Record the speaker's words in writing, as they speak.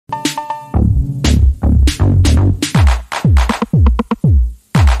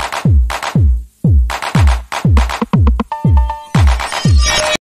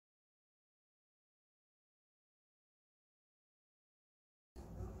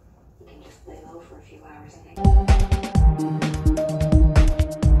Alright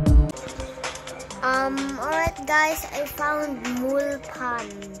guys, I found mulpan.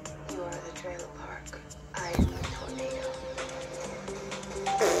 You are at the trailer park. I am a tornado.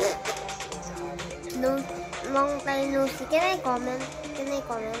 No, long time no see. Can I comment?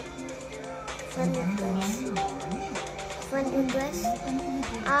 Friend request.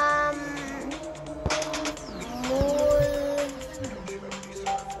 Mulpan.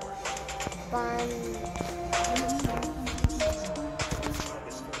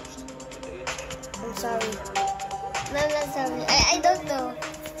 I'm sorry. No, I'm not sorry. I don't know.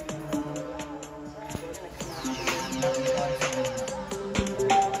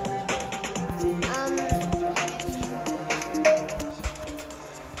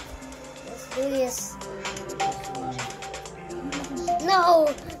 Let's do this. No,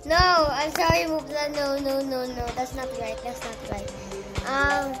 I'm sorry, Mubla. No. That's not right.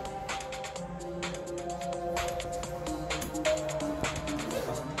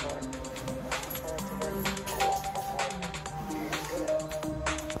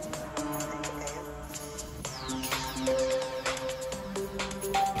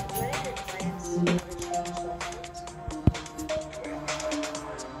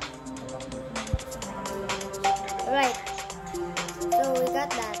 Right. So we got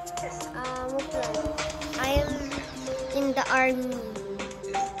that. I am in the army.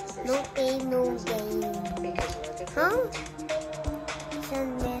 No pain, no gain. Huh?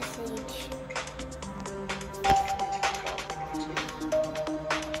 Send message.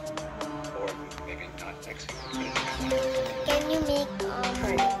 Can you make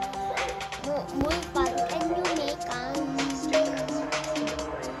mulpan? Can you make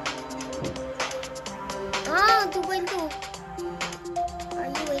 2.2? Are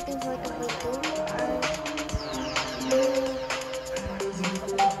you waiting for 2.2?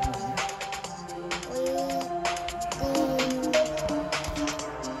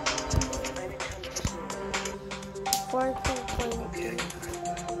 For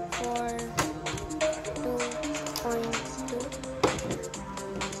 2.2.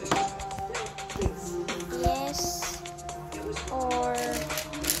 Yes or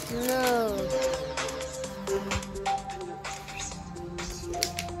no?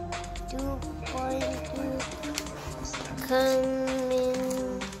 2.2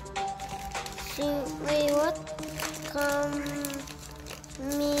 coming soon. Wait, what? Coming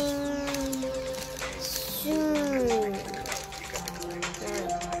soon.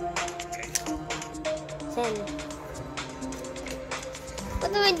 Send.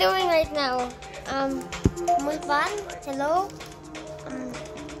 What am I doing right now? Mulpan? Hello?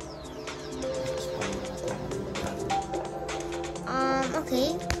 Okay.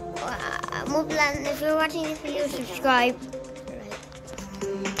 Mulpan, if you're watching this video, subscribe.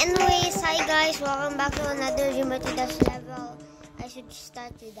 Anyways, hi guys, welcome back to another Geometry Dash level. I should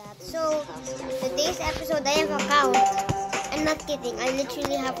start with that. So, today's episode, I have an account. I'm not kidding, I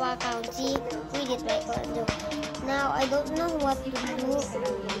literally have an account. See, read it right now. Now, I don't know what to do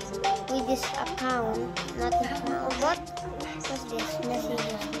with this account. Not now, but what's this?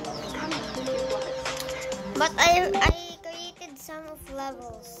 Messages. But I created some of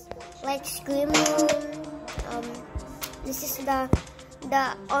levels, like Scream Room. This is the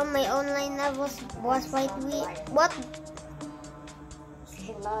on my online levels boss fight. What?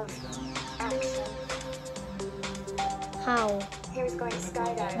 He loves action. How? He was going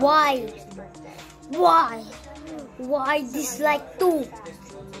skydiving. Why? For his birthday. Why? Why dislike 2?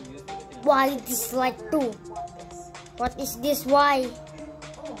 Why dislike 2? What is this? Why?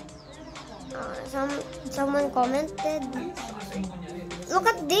 Someone commented. Look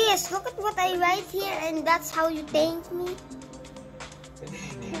at this. Look at what I write here, and that's how you thank me.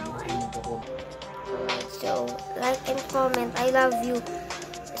 So, like and comment. I love you.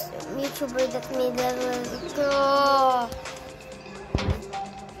 YouTuber that made level.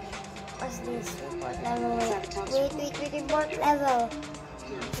 What's this? Report level. Wait. Report level.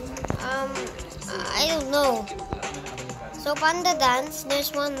 I don't know. So, Panda Dance,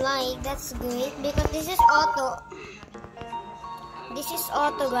 there's one like. That's great because this is auto. This is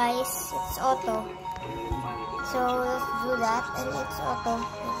auto, guys. It's auto. So, let's do that. And it's auto.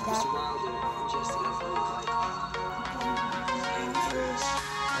 Like that.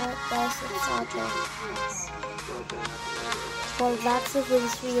 Guys, it's auto. Well, that's it for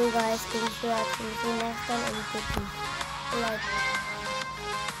this video, guys. Thanks for watching. See you next time and goodbye. Like.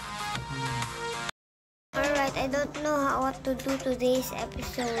 Alright, I don't know what to do today's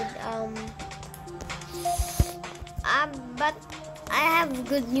episode. But I have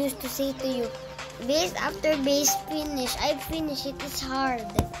good news to say to you. After base finish, I finished it. It's hard.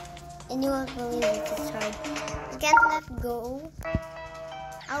 and you won't believe it, it's hard. You can't let go.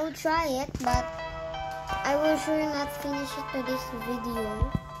 I will try it, but I will sure not finish it to this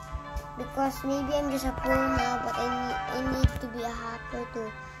video because maybe I'm just a pro now, but I need to be a hacker to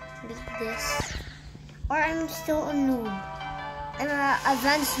beat this. Or I'm still a noob. I'm an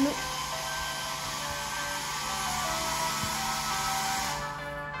advanced noob.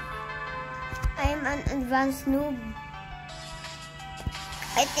 I'm an advanced noob.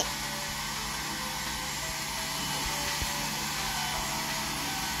 I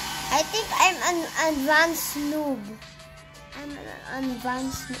think I'm an advanced noob. I'm an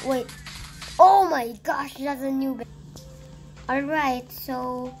advanced noob. Wait. Oh my gosh, that's a noob. Alright,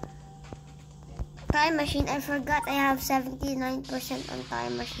 so time machine. I forgot I have 79% on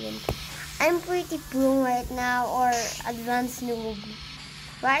time machine. I'm pretty pro right now, or advanced noob.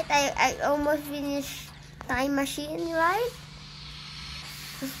 Right? I almost finished time machine, right?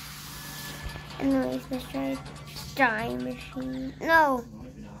 Anyways, let's try time machine. No.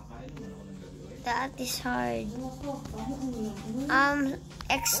 That is hard.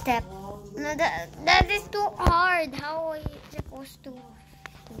 X step. No, that is too hard. How are you supposed to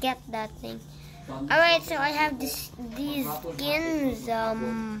get that thing? Alright, so I have these skins.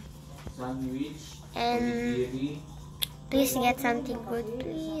 And please get something good,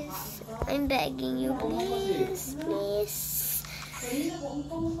 please. I'm begging you, please, please.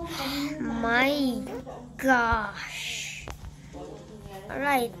 My gosh.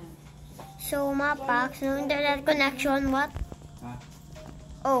 Alright. So, my packs, no internet connection, what?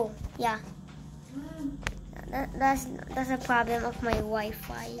 Oh, yeah. That's a problem of my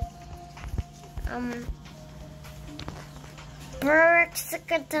Wi-Fi.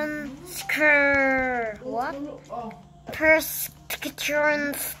 Perskatan skr. What?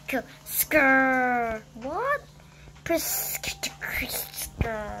 Perskatan skr. What? Perskatan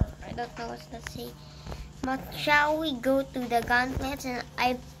skr. I don't know what to say. But shall we go to the gauntlets? And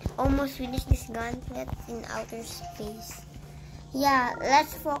I almost finished this gauntlet in outer space. Yeah,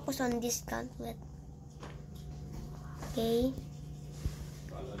 let's focus on this gauntlet. Okay.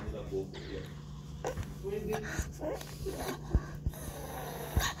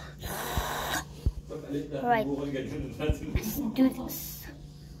 Right. Let's do this.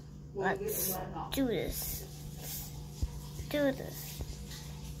 Let's do this. Do this.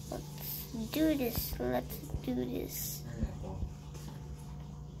 Let's do this. Let's do this.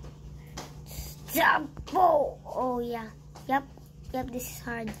 Stop! Oh yeah. Yep. This is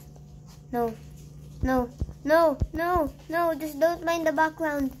hard. No. Just don't mind the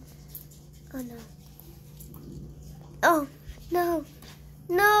background. Oh no. Oh no.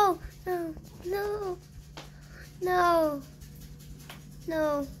 No.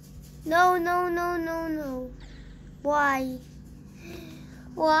 Why?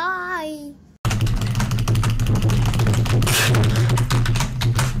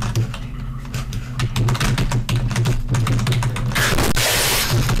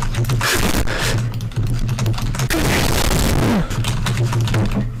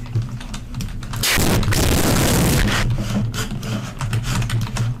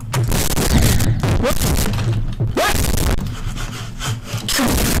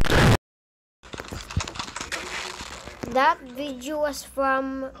 That video was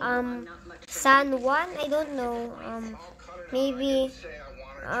from San Juan. I don't know. Maybe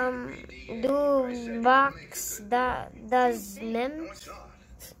do box does memes.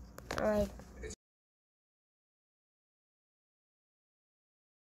 Alright.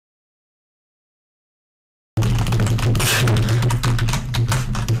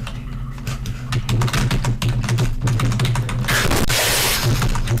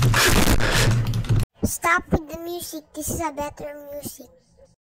 Stop with the music. This is a better music.